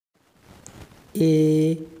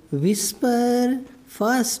A whisper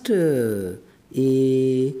faster,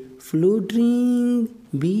 a fluttering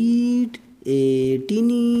beat, a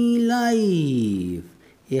teeny life,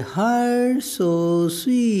 a heart so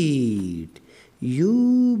sweet.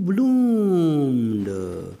 You bloomed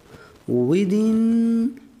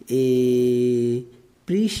within a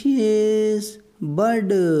precious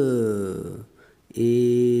bud,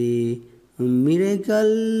 a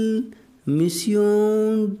miracle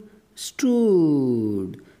mission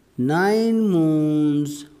stood. 9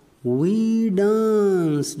 moons we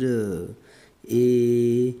danced,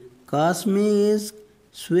 a cosmic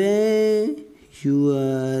sway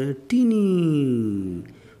your teeny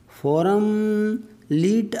form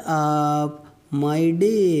lit up my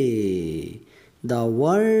day. The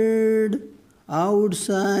world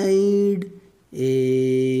outside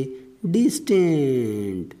a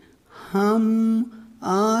distant hum,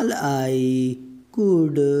 all I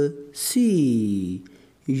could see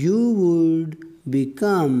you would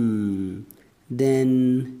become.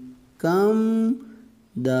 Then come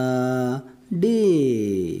the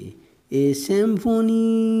day, a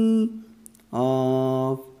symphony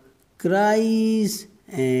of cries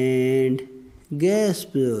and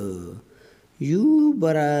gasps. You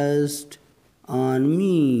burst on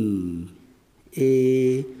me,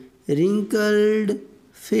 a wrinkled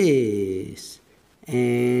face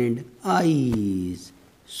and eyes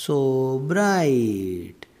so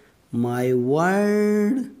bright, my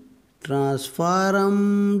world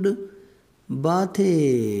transformed,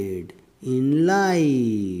 bathed in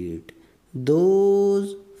light.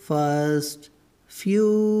 Those first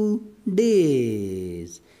few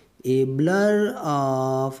days, a blur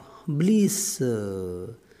of bliss,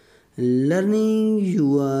 learning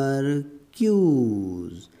your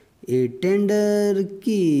cues, a tender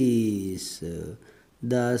kiss,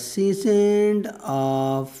 the scent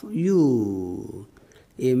of you,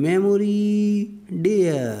 a memory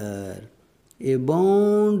dear, a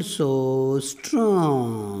bond so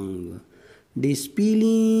strong,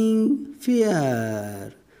 dispelling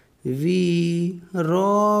fear. We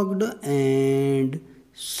rocked and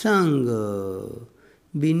sung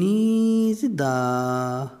beneath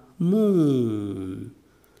the moon,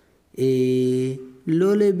 a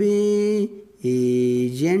lullaby, a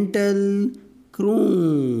gentle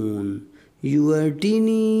croon. Your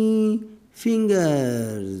teeny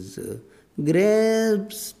fingers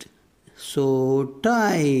grasped so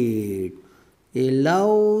tight, a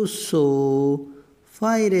love so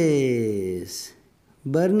fierce,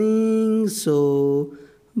 burning so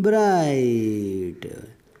bright.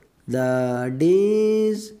 The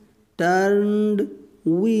days turned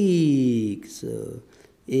weeks,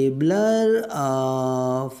 a blur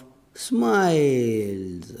of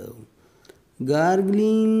smiles,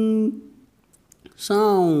 gargling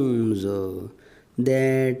sounds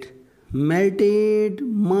that melted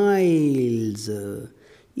miles.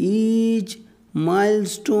 Each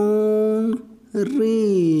milestone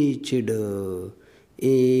reached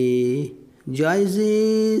a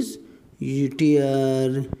joyous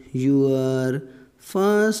tear, your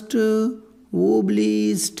first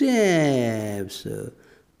wobbly steps,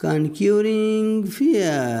 conquering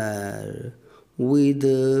fear with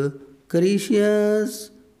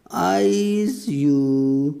gracious eyes.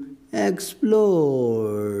 You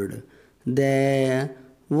explored the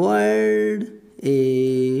world,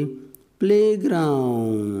 a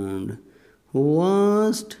playground,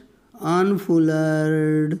 vast,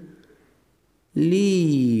 unfurled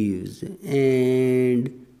leaves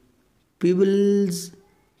and pebbles,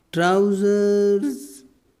 trousers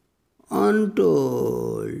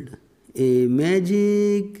untold, a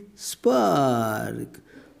magic spark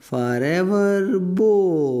forever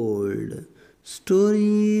bold.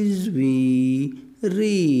 Stories we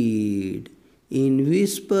read in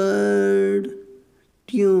whispered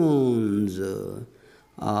tunes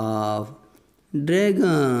of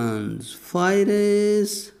dragons,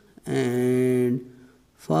 fires, and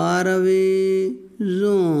faraway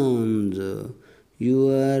zones.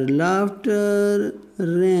 Your laughter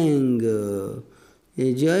rang,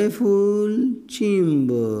 a joyful chimb,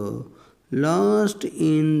 lost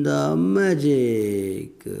in the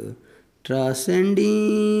magic,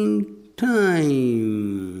 transcending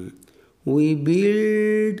time. We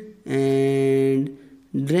built and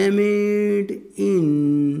dreamed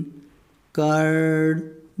in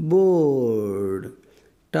cardboard,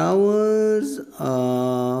 towers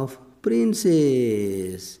of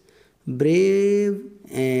princess, brave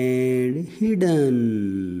and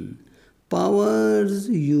hidden. Powers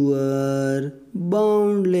you are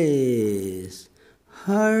boundless,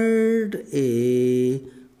 heart a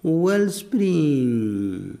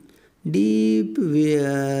wellspring, deep sleep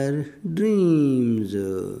where dreams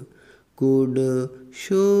could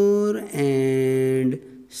shore and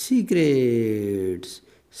secrets.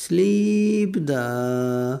 Sleep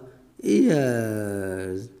the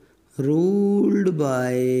years, ruled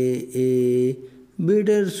by a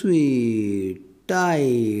bittersweet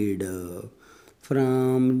tide,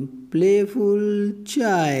 from playful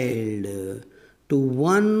child to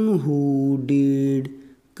one who did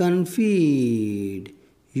confide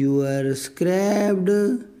your scraped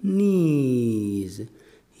knees,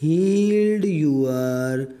 healed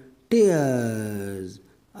your tears.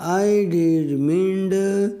 I did mend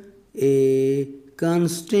a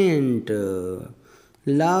constant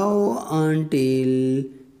love until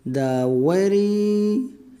the very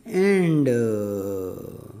end.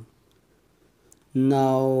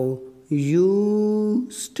 Now you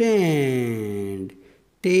stand,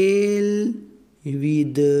 tail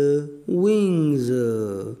with wings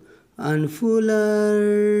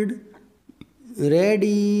unfurled,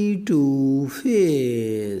 ready to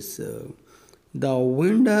face the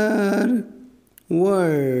winter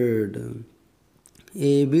world.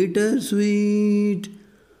 A bittersweet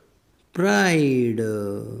pride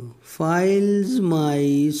fills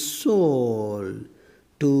my soul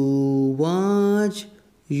to watch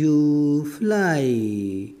you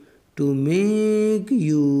fly, to make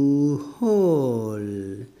you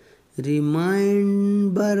whole.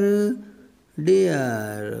 Remember,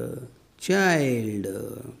 dear child,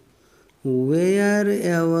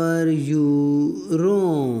 wherever you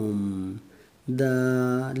roam,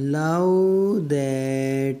 the love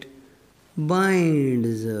that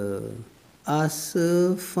binds us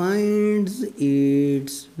finds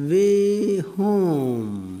its way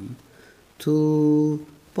home. Through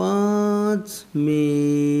paths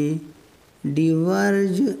may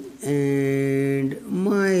diverge and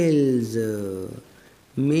miles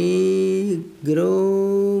may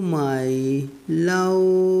grow, my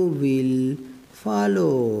love will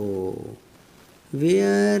follow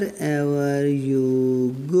wherever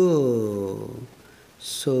you go.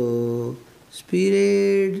 So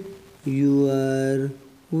spread your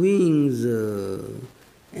wings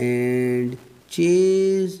and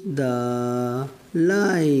chase the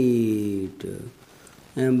light.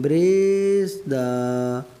 Embrace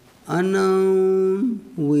the unknown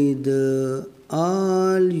with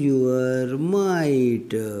all your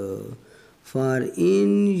might, for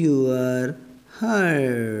in your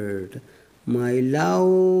heart my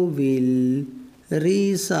love will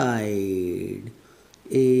reside,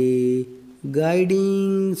 a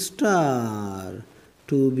guiding star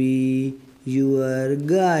to be your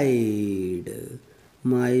guide,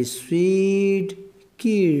 my sweet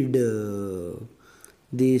kid.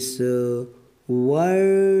 This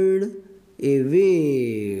world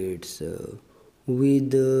awaits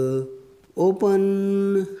with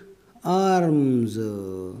open arms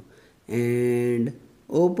and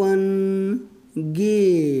open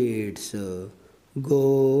gates.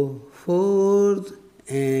 Go forth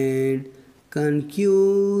and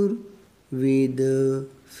conquer with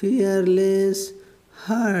fearless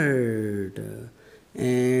heart.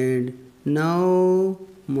 And now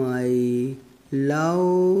my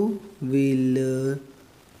love will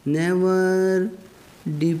never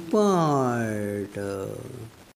depart.